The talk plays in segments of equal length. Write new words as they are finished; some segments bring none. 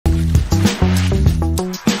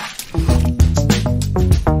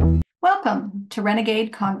to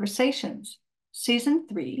Renegade Conversations, Season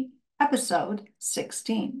 3, Episode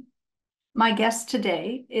 16. My guest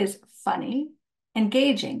today is funny,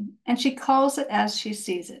 engaging, and she calls it as she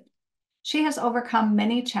sees it. She has overcome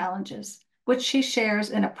many challenges, which she shares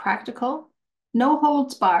in a practical,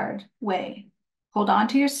 no-holds-barred way. Hold on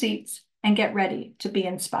to your seats and get ready to be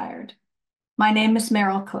inspired. My name is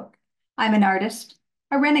Meryl Cook. I'm an artist,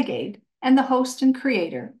 a renegade, and the host and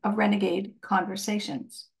creator of Renegade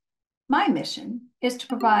Conversations. My mission is to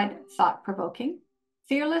provide thought-provoking,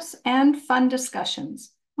 fearless, and fun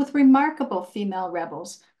discussions with remarkable female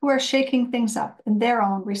rebels who are shaking things up in their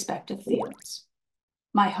own respective fields.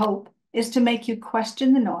 My hope is to make you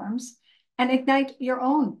question the norms and ignite your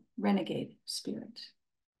own renegade spirit.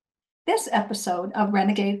 This episode of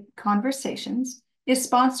Renegade Conversations is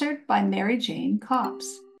sponsored by Mary Jane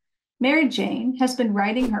Copps. Mary Jane has been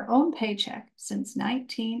writing her own paycheck since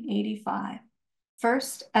 1985.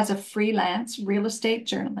 First as a freelance real estate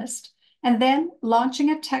journalist, and then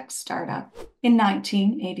launching a tech startup in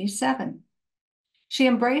 1987. She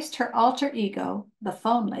embraced her alter ego, the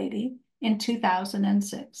phone lady, in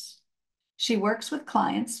 2006. She works with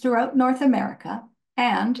clients throughout North America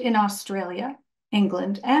and in Australia,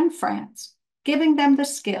 England, and France, giving them the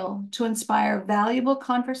skill to inspire valuable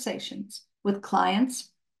conversations with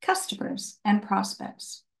clients, customers, and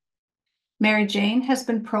prospects. Mary Jane has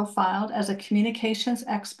been profiled as a communications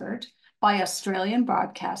expert by Australian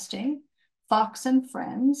Broadcasting, Fox and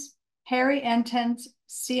Friends, Harry Enten's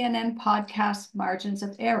CNN podcast Margins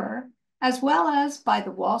of Error, as well as by the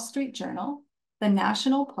Wall Street Journal, the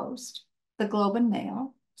National Post, the Globe and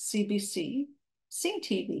Mail, CBC,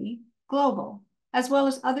 CTV, Global, as well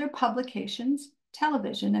as other publications,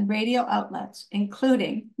 television, and radio outlets,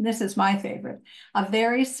 including, this is my favorite, a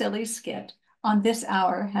very silly skit on This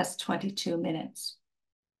Hour Has 22 Minutes.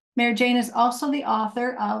 Mary Jane is also the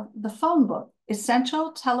author of The Phone Book,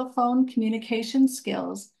 Essential Telephone Communication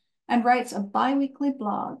Skills, and writes a bi-weekly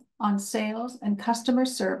blog on sales and customer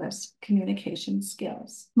service communication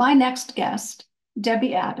skills. My next guest,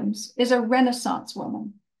 Debbie Adams, is a Renaissance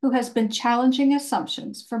woman who has been challenging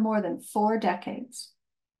assumptions for more than 4 decades.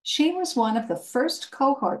 She was one of the first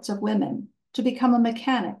cohorts of women to become a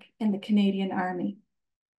mechanic in the Canadian Army.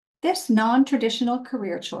 This non-traditional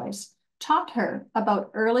career choice taught her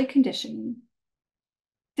about early conditioning.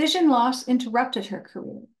 Vision loss interrupted her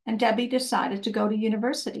career, and Debbie decided to go to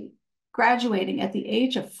university, graduating at the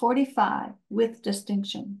age of 45 with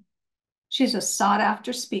distinction. She's a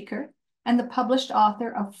sought-after speaker and the published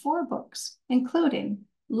author of 4 books, including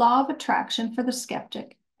Law of Attraction for the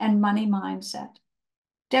Skeptic and Money Mindset.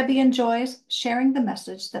 Debbie enjoys sharing the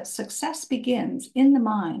message that success begins in the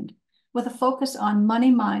mind, with a focus on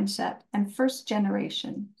money mindset and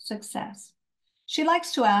first-generation success. She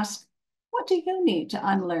likes to ask, what do you need to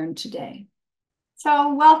unlearn today?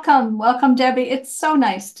 So welcome, Debbie. It's so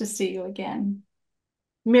nice to see you again.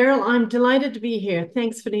 Meryl, I'm delighted to be here.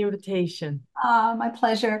 Thanks for the invitation. My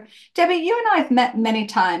pleasure. Debbie, you and I have met many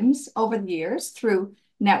times over the years through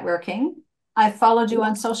networking. I've followed you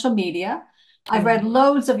on social media. I've read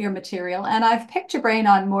loads of your material, and I've picked your brain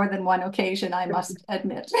on more than one occasion, I must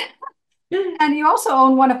admit. And you also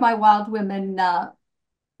own one of my Wild Women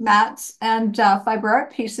mats and fiber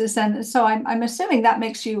art pieces. And so I'm assuming that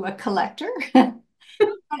makes you a collector. But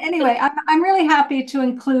anyway, I'm really happy to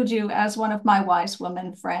include you as one of my Wise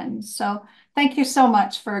Woman friends. So thank you so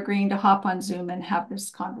much for agreeing to hop on Zoom and have this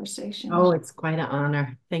conversation. Oh, it's quite an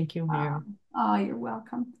honor. Thank you, Meryl. Oh, you're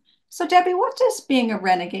welcome. So Debbie, what does being a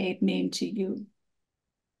renegade mean to you?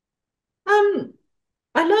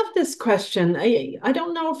 I love this question. I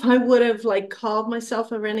don't know if I would have called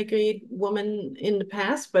myself a renegade woman in the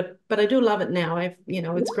past, but I do love it now.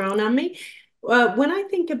 It's grown on me. When I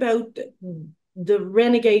think about the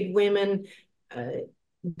renegade women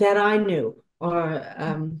that I knew or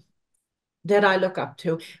that I look up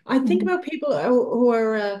to, I think about people who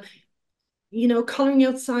are coloring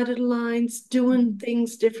outside of the lines, doing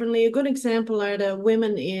things differently. A good example are the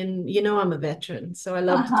women I'm a veteran, so I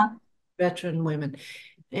love veteran women.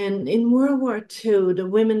 And in World War II, the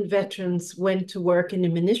women veterans went to work in the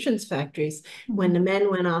munitions factories when the men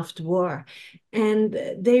went off to war. And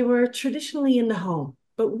they were traditionally in the home.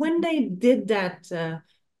 But when they did that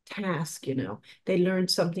task, they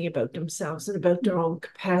learned something about themselves and about their own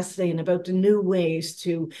capacity and about the new ways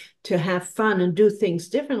to have fun and do things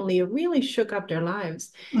differently. It really shook up their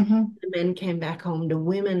lives. The men came back home. The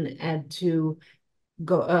women had to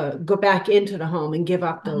go back into the home and give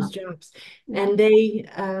up those jobs. And they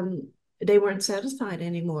weren't satisfied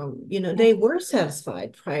anymore. They were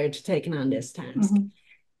satisfied prior to taking on this task.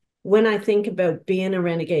 When I think about being a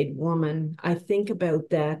renegade woman, I think about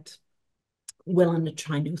that willing to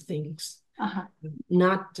try new things, Uh-huh.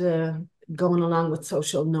 not going along with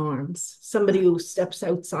social norms. Somebody who steps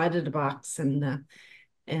outside of the box and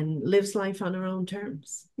lives life on her own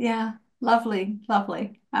terms. Yeah, lovely,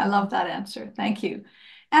 lovely. I love that answer. Thank you.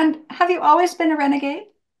 And have you always been a renegade?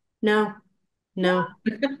 No, no.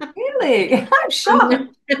 Really? I'm I'm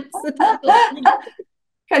shocked. not.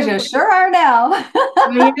 Because you sure are now.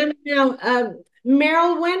 I am now.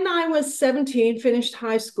 Meryl, when I was 17, finished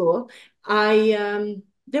high school, I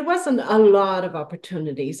there wasn't a lot of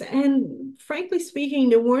opportunities. And frankly speaking,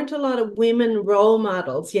 there weren't a lot of women role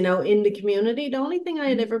models, in the community. The only thing I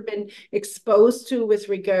had ever been exposed to with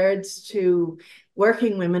regards to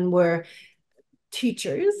working women were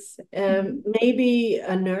teachers, Mhm. maybe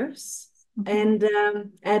a nurse, Mhm. and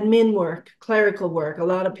admin work, clerical work. A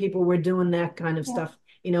lot of people were doing that kind of Yeah, stuff.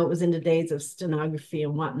 It was in the days of stenography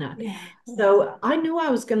and whatnot. yeah, yeah. So I knew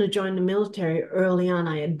I was going to join the military early on.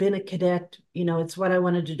 I had been a cadet. It's what I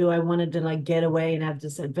wanted to do. I wanted to like get away and have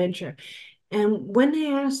this adventure. And when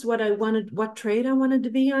they asked what trade I wanted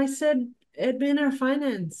to be, I said admin or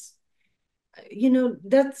finance.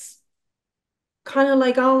 That's kind of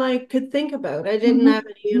like all I could think about. I didn't Mhm. have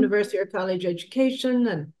any university or college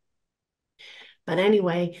education, but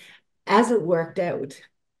anyway, as it worked out,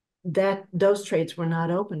 that those trades were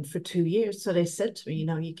not open for 2 years. So they said to me,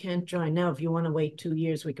 you can't join now. If you want to wait 2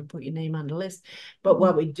 years, we can put your name on the list. But Mhm.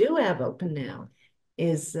 what we do have open now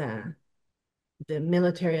is the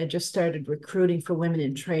military. I just started recruiting for women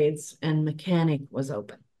in trades, and mechanic was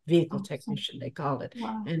open. Vehicle Awesome. technician, they called it.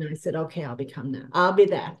 Wow. And I said, okay, I'll become that. I'll be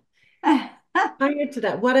that. Prior to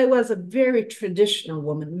that, what I was a very traditional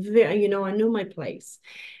woman, I knew my place,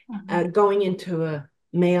 Uh-huh. going into a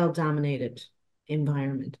male dominated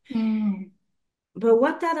environment. Mm. But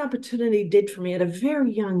what that opportunity did for me at a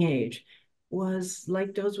very young age was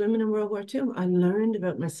like those women in World War II. I learned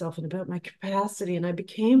about myself and about my capacity, and I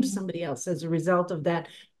became Mhm. somebody else as a result of that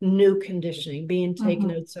new conditioning, being taken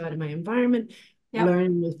Mhm. outside of my environment, Yep.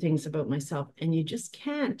 learning new things about myself. And you just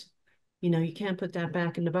can't, you can't put that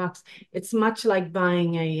back in the box. It's much like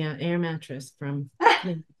buying a air mattress from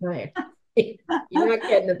Canadian Tire. You're not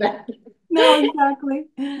getting it back. No, exactly.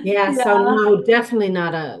 Yeah, so Yeah. no, definitely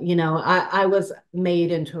not I was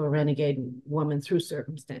made into a renegade woman through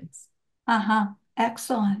circumstance. Uh-huh.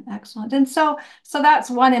 Excellent, excellent. And so that's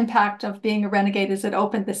one impact of being a renegade is it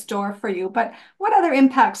opened this door for you. But what other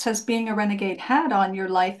impacts has being a renegade had on your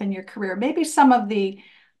life and your career? Maybe some of the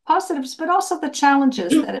positives, but also the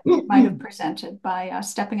challenges that it might have presented by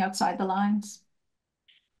stepping outside the lines.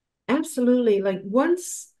 Absolutely. Like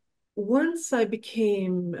once I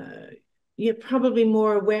became yeah, probably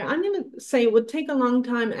more aware. I'm going to say it would take a long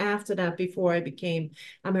time after that before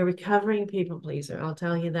I'm a recovering people pleaser. I'll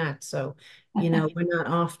tell you that. So, we're not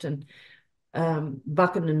often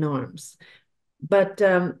bucking the norms. But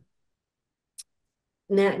now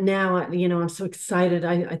I'm so excited.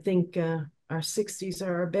 I think our 60s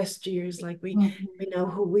are our best years. Like we Mhm. know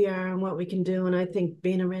who we are and what we can do. And I think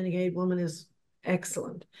being a renegade woman is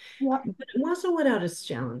excellent. Yep. But it wasn't without its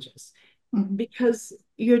challenges Mhm. because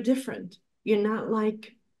you're different. You're not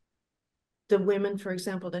like the women, for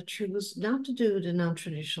example, that choose not to do the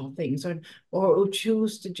non-traditional things or who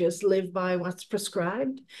choose to just live by what's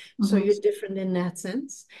prescribed. So Mhm. you're different in that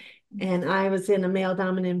sense. And I was in a male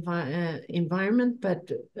dominant environment,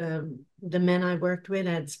 but the men I worked with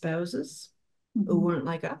had spouses who Mhm. weren't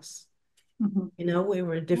like us. Mhm. We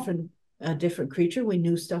were a different creature. We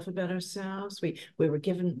knew stuff about ourselves. We were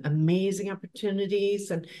given amazing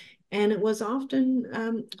opportunities, and it was often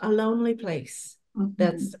a lonely place.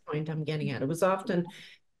 That's Mhm. the point I'm getting at. It was often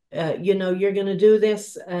you're going to do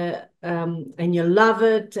this and you love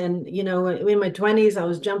it. And, in my 20s, I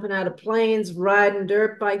was jumping out of planes, riding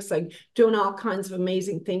dirt bikes, like doing all kinds of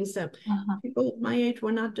amazing things that Uh-huh. people my age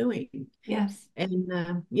were not doing. Yes. And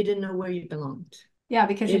you didn't know where you belonged. Yeah,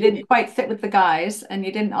 because you didn't It, quite fit with the guys and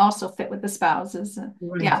you didn't also fit with the spouses.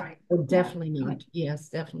 right. Yeah. Oh, Yeah. definitely not. Yes,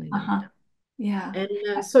 definitely not. Uh-huh. Yeah.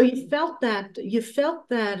 And so or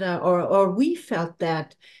we felt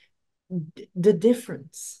that the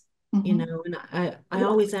difference, Hmm. and I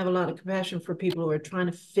always have a lot of compassion for people who are trying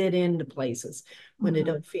to fit into places when they Hmm.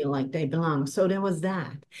 don't feel like they belong. So there was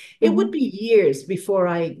that. It would Hmm. be years before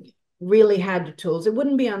I really had the tools. It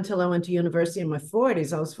wouldn't be until I went to university in my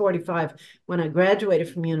 40s. I was 45 when I graduated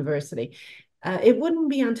from university. It wouldn't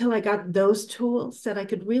be until I got those tools that I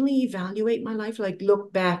could really evaluate my life, like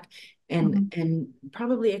look back and Hmm. and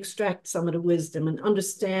probably extract some of the wisdom and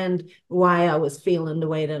understand why I was feeling the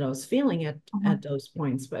way that I was feeling at Hmm. those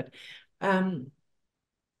points. But but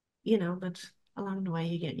along the way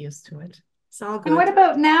you get used to it. It's all And what good.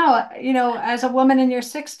 about now, as a woman in your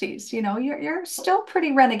 60s, you're still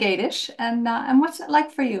pretty renegade-ish. And what's it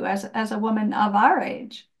like for you as a woman of our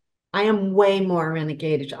age? I am way more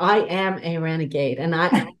renegade. I am a renegade and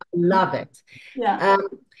I love it. Yeah. Um,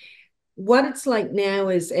 what it's like now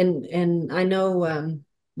is, and I know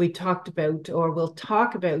we talked about or we'll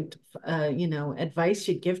talk about advice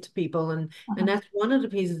you give to people, and Uh-huh. that's one of the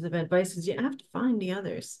pieces of advice is you have to find the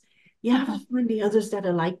others. You have Uh-huh. to find the others that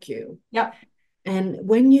are like you. Yep. And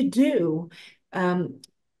when you do, um,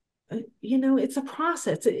 it's a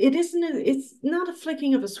process. It isn't, it's not a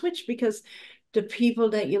flicking of a switch because the people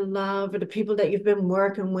that you love or the people that you've been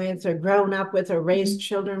working with or grown up with or raised Mhm.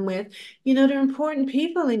 children with, they're important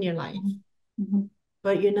people in your life, Mhm. Mhm.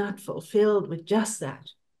 but you're not fulfilled with just that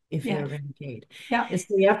if you're a Yes. renegade. Yeah. And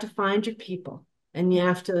so you have to find your people and you Yeah.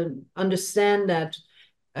 have to understand that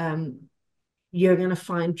um, you're going to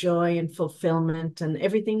find joy and fulfillment and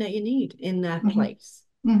everything that you need in that Mhm. place.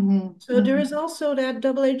 Mhm. So there is Mhm. also that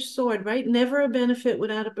double-edged sword, right? Never a benefit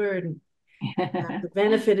without a burden. The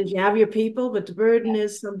benefit is you have your people, but the burden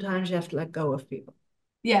is sometimes you have to let go of people.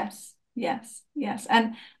 Yes, yes, yes.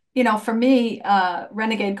 And, for me,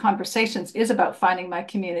 Renegade Conversations is about finding my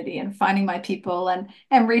community and finding my people and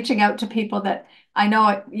reaching out to people that I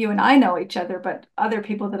know you and I know each other, but other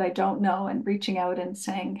people that I don't know and reaching out and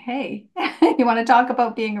saying, hey, you want to talk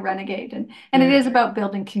about being a renegade? And it Yeah. is about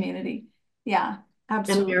building community. Yeah, And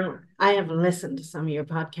absolutely. I have listened to some of your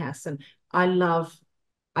podcasts and I love,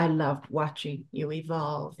 I love watching you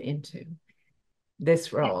evolve into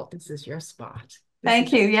this role. This is your spot. This Thank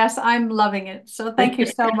is you. Yes, I'm loving it. So thank you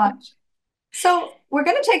so much. So we're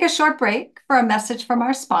going to take a short break for a message from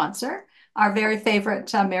our sponsor, our very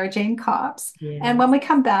favorite Mary Jane Cops. And when yes. we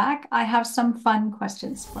come back, I have some fun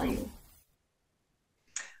questions for you.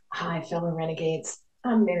 Hi, fellow renegades.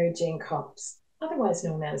 I'm Mary Jane Cops, otherwise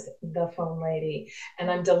known as the Phone Lady,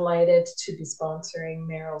 and I'm delighted to be sponsoring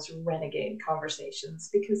Meryl's Renegade Conversations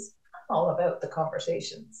because I'm all about the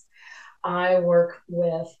conversations. I work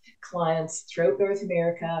with clients throughout North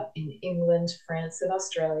America, in England, France, and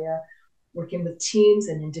Australia, working with teams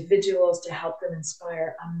and individuals to help them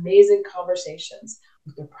inspire amazing conversations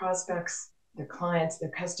with their prospects, their clients,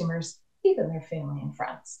 their customers, even their family and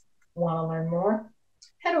friends. Want to learn more?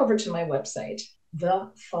 Head over to my website,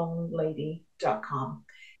 thephonelady.com.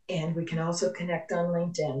 And we can also connect on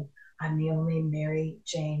LinkedIn. I'm the only Mary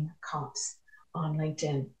Jane Cops on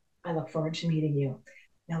LinkedIn. I look forward to meeting you.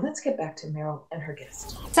 Now let's get back to Meryl and her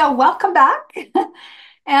guest. So welcome back.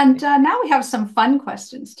 And now we have some fun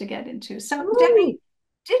questions to get into. So Ooh, Debbie,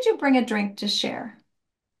 did you bring a drink to share?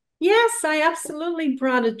 yes, I absolutely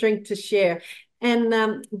brought a drink to share.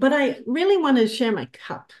 And but I really want to share my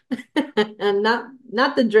cup and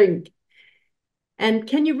not the drink. And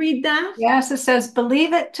can you read that? Yes, it says,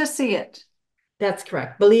 believe it to see it. That's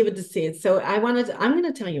correct. Believe it to see it. So I'm going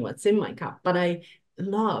to tell you what's in my cup, but I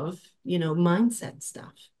love, mindset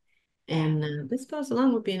stuff. And this goes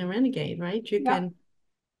along with being a renegade, right? You Yep. can,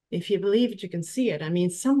 if you believe it, you can see it. I mean,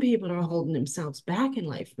 some people are holding themselves back in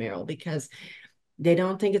life, Meryl, because they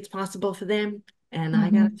don't think it's possible for them. And I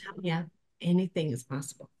got to Mhm. tell you, anything is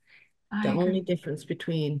possible. The I only agree. difference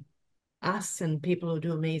between us and people who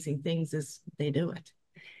do amazing things is they do it.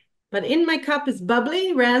 But in my cup is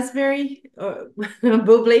bubbly, raspberry, or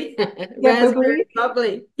bubbly, Yeah, raspberry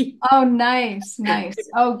bubbly. bubbly. Oh, nice, nice.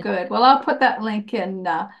 Oh, good. Well, I'll put that link in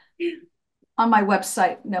on my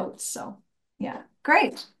website notes. So, yeah,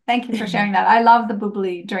 great. Thank you for sharing that. I love the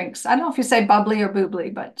bubbly drinks. I don't know if you say bubbly or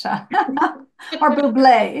boobly, but or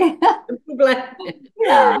buble.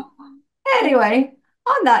 Yeah. Anyway,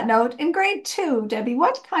 on that note, in grade two, Debbie,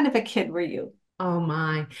 what kind of a kid were you? Oh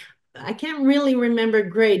my. I can't really remember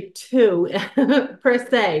grade two per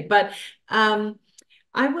se, but I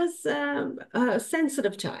was a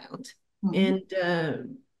sensitive child Mhm. and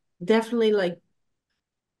definitely like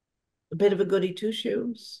a bit of a goody two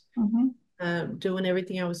shoes, Mhm. doing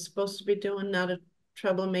everything I was supposed to be doing, not a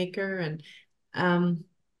troublemaker, and um,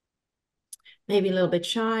 maybe a little bit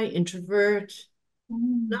shy, introvert,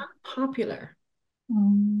 Mm. not popular.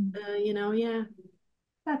 Mm. Yeah.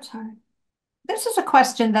 That's hard. This is a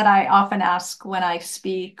question that I often ask when I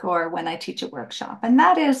speak or when I teach a workshop, and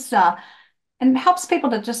that is, and helps people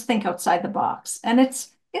to just think outside the box. And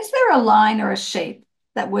it's, is there a line or a shape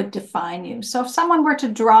that would define you? So if someone were to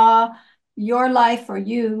draw your life or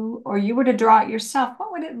you were to draw it yourself,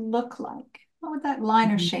 what would it look like? What would that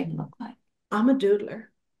line or shape Mhm. look like? I'm a doodler,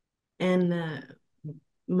 and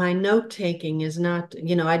my note taking is not,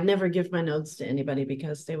 I'd never give my notes to anybody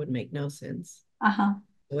because they would make no sense Uh-huh.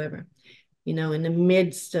 whatsoever. In the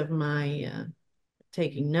midst of my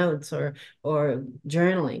taking notes or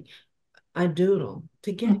journaling, I doodle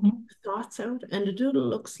to get Mm-hmm. thoughts out, and the doodle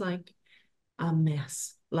looks like a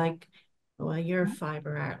mess. Like, well, you're a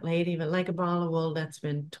fiber art lady, but like a ball of wool that's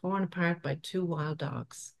been torn apart by two wild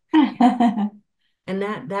dogs. And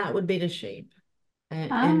that would be the shape.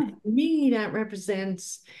 And Ah. for me, that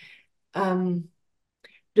represents um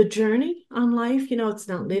the journey on life. It's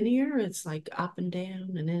not Mhm. linear. It's like up and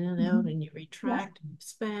down and in and out, Mhm. and you Yeah. retract and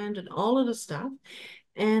expand and all of the stuff.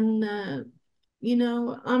 And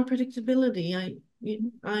unpredictability.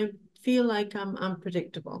 I feel like I'm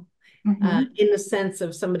unpredictable, Mm-hmm. in the sense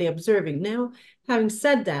of somebody observing. Now, having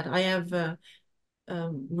said that, I have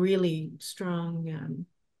really strong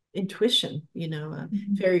intuition, a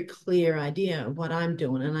Mm-hmm. very clear idea of what I'm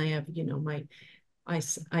doing. And I have,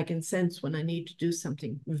 I can sense when I need to do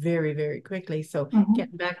something very, very quickly. So Mm-hmm.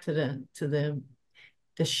 getting back to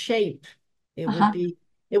the shape, it would Uh-huh. be,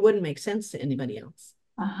 it wouldn't make sense to anybody else.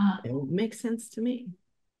 Uh-huh. It would make sense to me.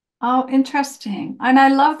 Oh, interesting. And I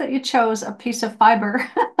love that you chose a piece of fiber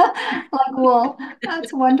like wool.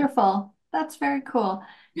 That's wonderful. That's very cool.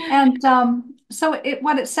 And so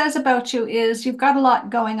what it says about you is you've got a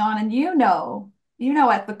lot going on and you know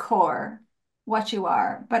at the core what you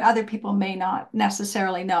are, but other people may not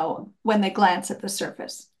necessarily know when they glance at the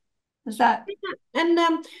surface. Is that? And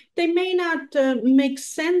they may not make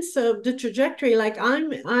sense of the trajectory. Like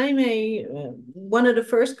I'm a one of the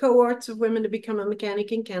first cohorts of women to become a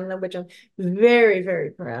mechanic in Canada, which I'm very, very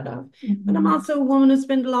proud of. But I'm Mhm. also a woman who's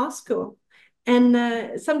been to law school.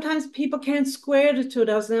 And sometimes people can't square the two of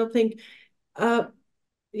those, and they'll think, uh,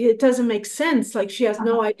 it doesn't make sense. Like she has Uh-huh.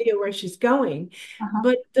 no idea where she's going. Uh-huh.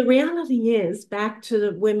 But the reality is, back to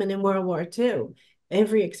the women in World War II,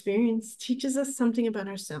 every experience teaches us something about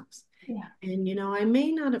ourselves. Yeah. And, I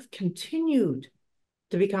may not have continued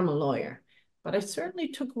to become a lawyer, but I certainly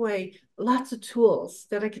took away lots of tools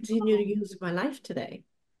that I continue to use in my life today.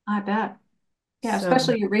 I bet. Yeah, So,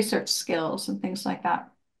 especially your research skills and things like that.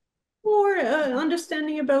 more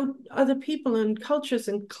understanding about other people and cultures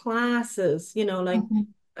and classes, like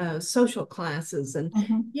Mhm. social classes and,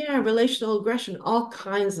 Mhm. yeah, relational aggression, all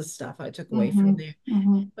kinds of stuff I took away from Mhm. there.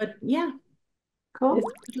 Mhm. But yeah, Cool.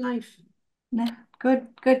 it's good life. Yeah, good,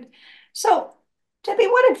 good. So, Debbie,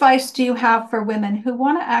 what advice do you have for women who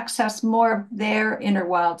want to access more of their inner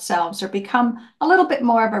wild selves or become a little bit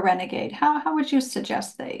more of a renegade? How would you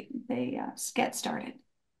suggest they get started?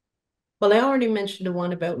 Well, I already mentioned the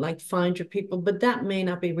one about like find your people, but that may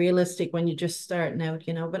not be realistic when you're just starting out,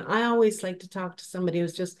 But I always like to talk to somebody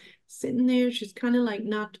who's just sitting there. She's kind of like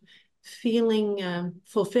not feeling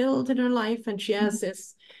fulfilled in her life, and she has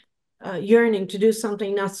this yearning to do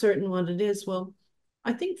something, not certain what it is. Well,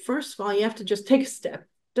 I think first of all, you have to just take a step.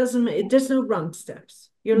 There's no wrong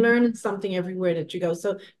steps. You're Mhm. learning something everywhere that you go.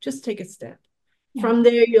 So just take a step. Yeah. From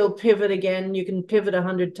there, you'll pivot again. You can pivot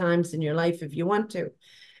 100 times in your life if you want to.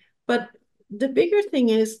 But the bigger thing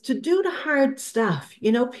is to do the hard stuff.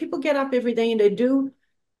 People get up every day and they do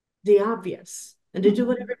the obvious and they do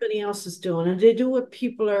what Mhm. everybody else is doing and they do what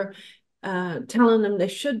people are telling them they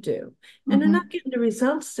should do. And they're not Mhm. getting the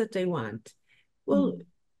results that they want. Well,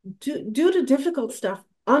 Mhm. do the difficult stuff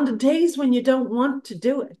on the days when you don't want to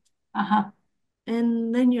do it. Uh-huh.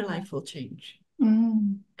 And then your Yeah. life will change.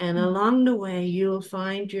 Mhm. And along the way, you'll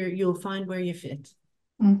find where you fit.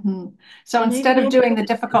 Mhm. So And maybe instead of no doing the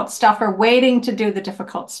difficult stuff or waiting to do the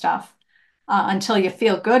difficult stuff until you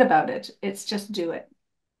feel good about it, it's just do it.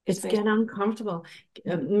 It's It's get basically. uncomfortable.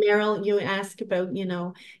 Meryl, you asked about,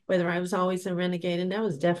 whether I was always a renegade, and that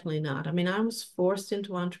was definitely not. I mean, I was forced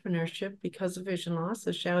into entrepreneurship because of vision loss.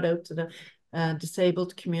 So shout out to the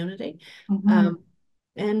disabled community. Mhm. Um,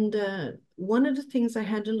 and one of the things I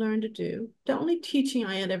had to learn to do, the only teaching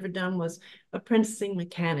I had ever done was apprenticing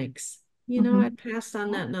mechanics. I Mhm. passed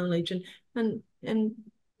on that knowledge, and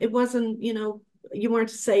it wasn't, you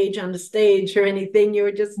weren't a sage on the stage or anything. You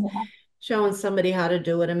were just Yeah. showing somebody how to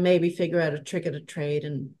do it and maybe figure out a trick of the trade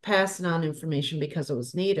and passing on information because it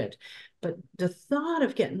was needed. But the thought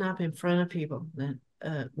of getting up in front of people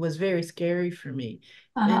that was very scary for me.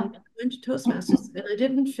 And Uh-huh. I went to Toastmasters and I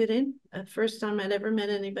didn't fit in. First time I'd ever met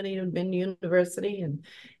anybody who'd been to university and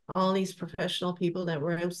all these professional people that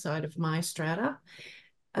were outside of my strata.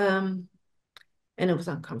 Um, and it was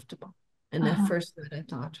uncomfortable. And that Uh-huh. first night I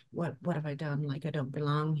thought, what have I done? Like I don't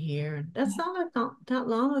belong here. And that's not that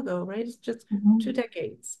long ago, right? It's just two Mhm.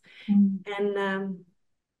 decades. Mhm. And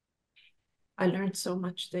I learned so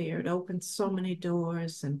much there. It opened so many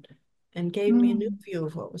doors and gave me a new Mhm. view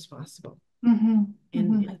of what was possible. Mhm.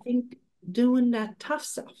 And Mhm. I think doing that tough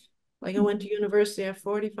stuff, like I went to university at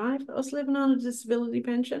 45, I was living on a disability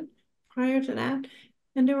pension prior to that.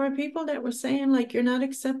 And there were people that were saying, like, you're not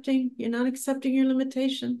accepting your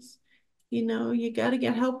limitations. you got to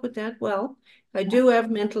get help with that. Well, I do have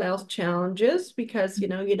mental health challenges because, you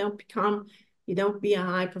don't be a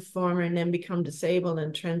high performer and then become disabled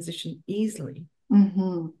and transition easily.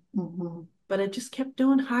 Mm-hmm. Mm-hmm. But I just kept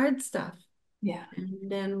doing hard stuff. Yeah. And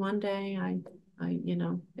then one day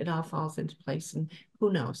it all falls into place, and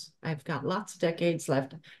who knows? I've got lots of decades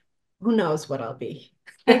left. Who knows what I'll be?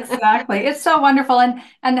 Exactly. It's so wonderful. And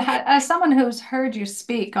as someone who's heard you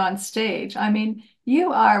speak on stage, I mean,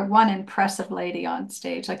 you are one impressive lady on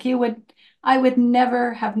stage. Like I would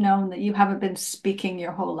never have known that you haven't been speaking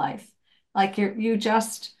your whole life. Like you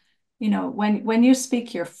just, when you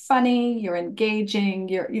speak, you're funny, you're engaging,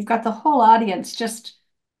 you've got the whole audience just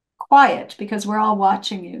quiet because we're all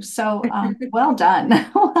watching you. So well done.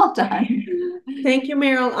 Well done. Thank you,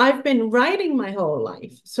 Meryl. I've been writing my whole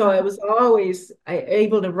life, so I was always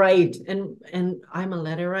able to write, and I'm a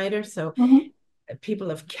letter writer, so Mhm. people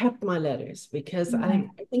have kept my letters because Yeah.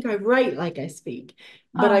 I think I write like I speak,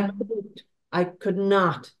 but I could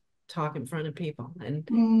not talk in front of people. And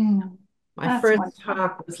Mm, my that's first wonderful.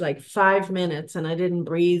 talk was like 5 minutes, and I didn't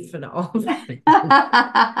breathe for the all of it.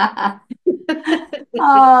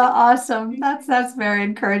 Oh, awesome. That's very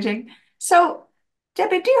encouraging. So,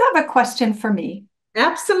 Debbie, do you have a question for me?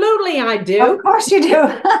 Absolutely, I Of do. course you do.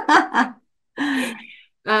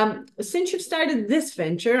 Since you've started this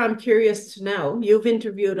venture, I'm curious to know, you've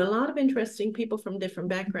interviewed a lot of interesting people from different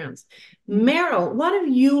backgrounds. Meryl, what have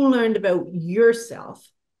you learned about yourself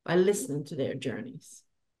by listening to their journeys?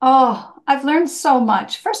 Oh, I've learned so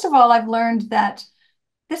much. First of all, I've learned that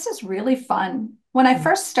this is really fun. When I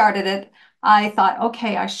first started it, I thought,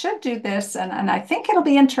 okay, I should do this and I think it'll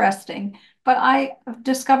be interesting. But I have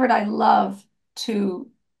discovered I love to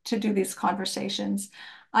to do these conversations.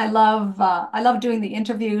 I love doing the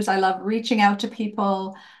interviews. I love reaching out to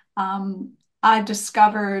people. I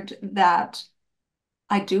discovered that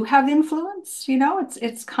I do have influence,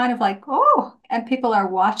 it's kind of like, oh, and people are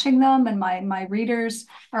watching them and my readers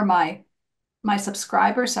or my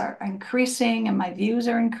subscribers are increasing and my views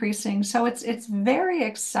are increasing. So it's very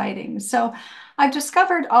exciting. So I've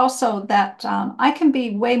discovered also that I can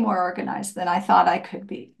be way more organized than I thought I could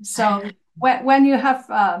be. So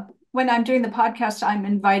when I'm doing the podcast, I'm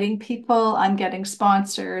inviting people, I'm getting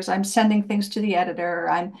sponsors, I'm sending things to the editor,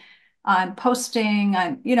 I'm posting,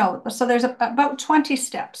 so there's about 20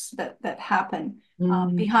 steps that happen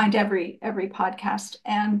Mm. behind every podcast,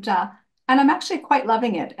 and I'm actually quite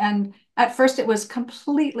loving it. And at first, it was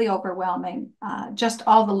completely overwhelming, just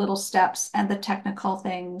all the little steps and the technical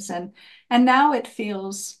things. And now it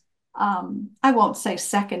feels, I won't say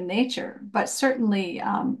second nature, but certainly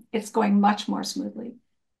it's going much more smoothly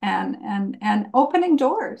and opening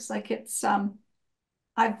doors. Like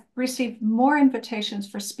I've received more invitations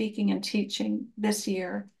for speaking and teaching this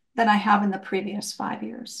year than I have in the previous 5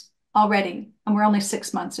 years already, and we're only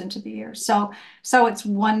 6 months into the year. So it's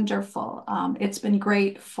wonderful. It's been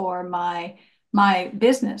great for my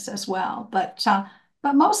business as well. But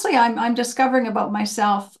mostly I'm discovering about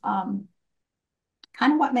myself kind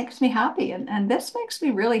of what makes me happy. And this makes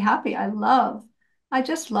me really happy. I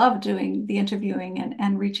just love doing the interviewing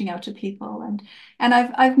and reaching out to people. And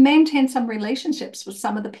I've maintained some relationships with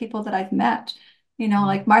some of the people that I've met.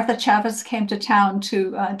 Like Martha Chavez came to town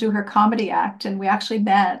to do her comedy act, and we actually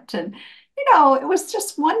met. And it was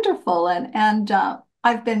just wonderful. And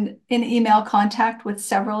I've been in email contact with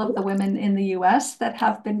several of the women in the US that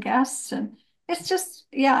have been guests. And it's just,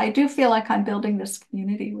 yeah, I do feel like I'm building this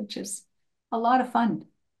community, which is a lot of fun.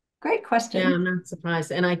 Great Yeah, question. I'm not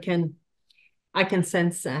surprised. And I can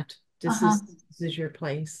sense that this Uh-huh. is this is your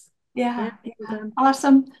place. Yeah, Yeah, well yeah. done.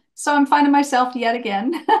 Awesome. So I'm finding myself yet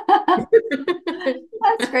again.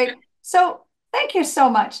 That's great. So thank you so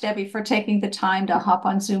much, Debbie, for taking the time to hop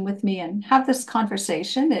on Zoom with me and have this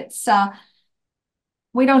conversation. It's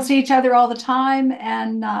we don't see each other all the time,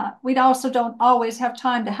 and we also don't always have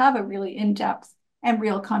time to have a really in-depth and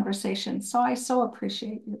real conversation. So I so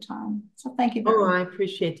appreciate your time. So thank you very Oh, much. I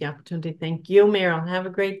appreciate the opportunity. Thank you, Meryl. Have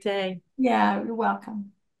a great day. Yeah, you're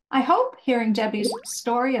welcome. I hope hearing Debbie's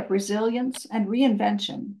story of resilience and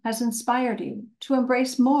reinvention has inspired you to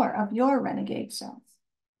embrace more of your renegade self.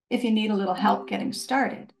 If you need a little help getting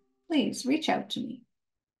started, please reach out to me.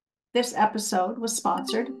 This episode was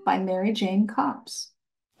sponsored by Mary Jane Copps.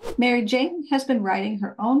 Mary Jane has been writing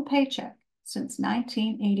her own paycheck since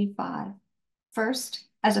 1985, first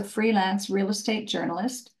as a freelance real estate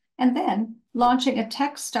journalist, and then launching a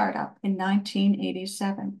tech startup in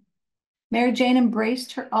 1987. Mary Jane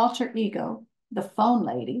embraced her alter ego, the phone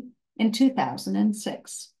lady, in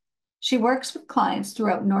 2006. She works with clients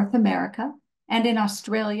throughout North America and in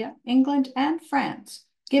Australia, England, and France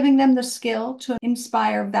giving them the skill to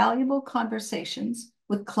inspire valuable conversations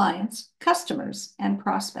with clients, customers, and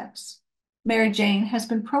prospects. Mary Jane has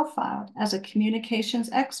been profiled as a communications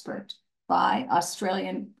expert by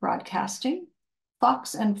Australian Broadcasting,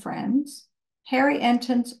 Fox and Friends, Harry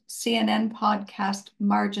Enton's CNN podcast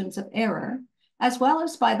Margins of Error, as well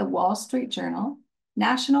as by the Wall Street Journal,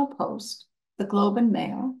 National Post, the Globe and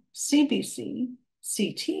Mail, CBC,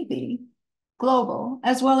 CTV, Global,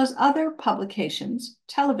 as well as other publications,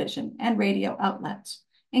 television, and radio outlets,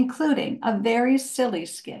 including a very silly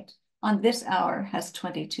skit on This Hour Has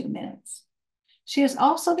 22 Minutes. She is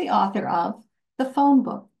also the author of The Phone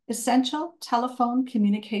Book, Essential Telephone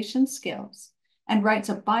Communication Skills, and writes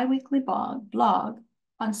a bi-weekly blog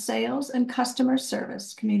on sales and customer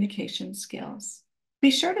service communication skills.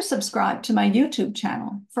 Be sure to subscribe to my YouTube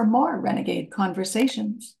channel for more Renegade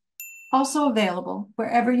conversations. Also available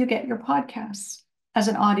wherever you get your podcasts as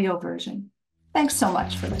an audio version. Thanks so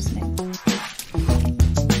much for listening.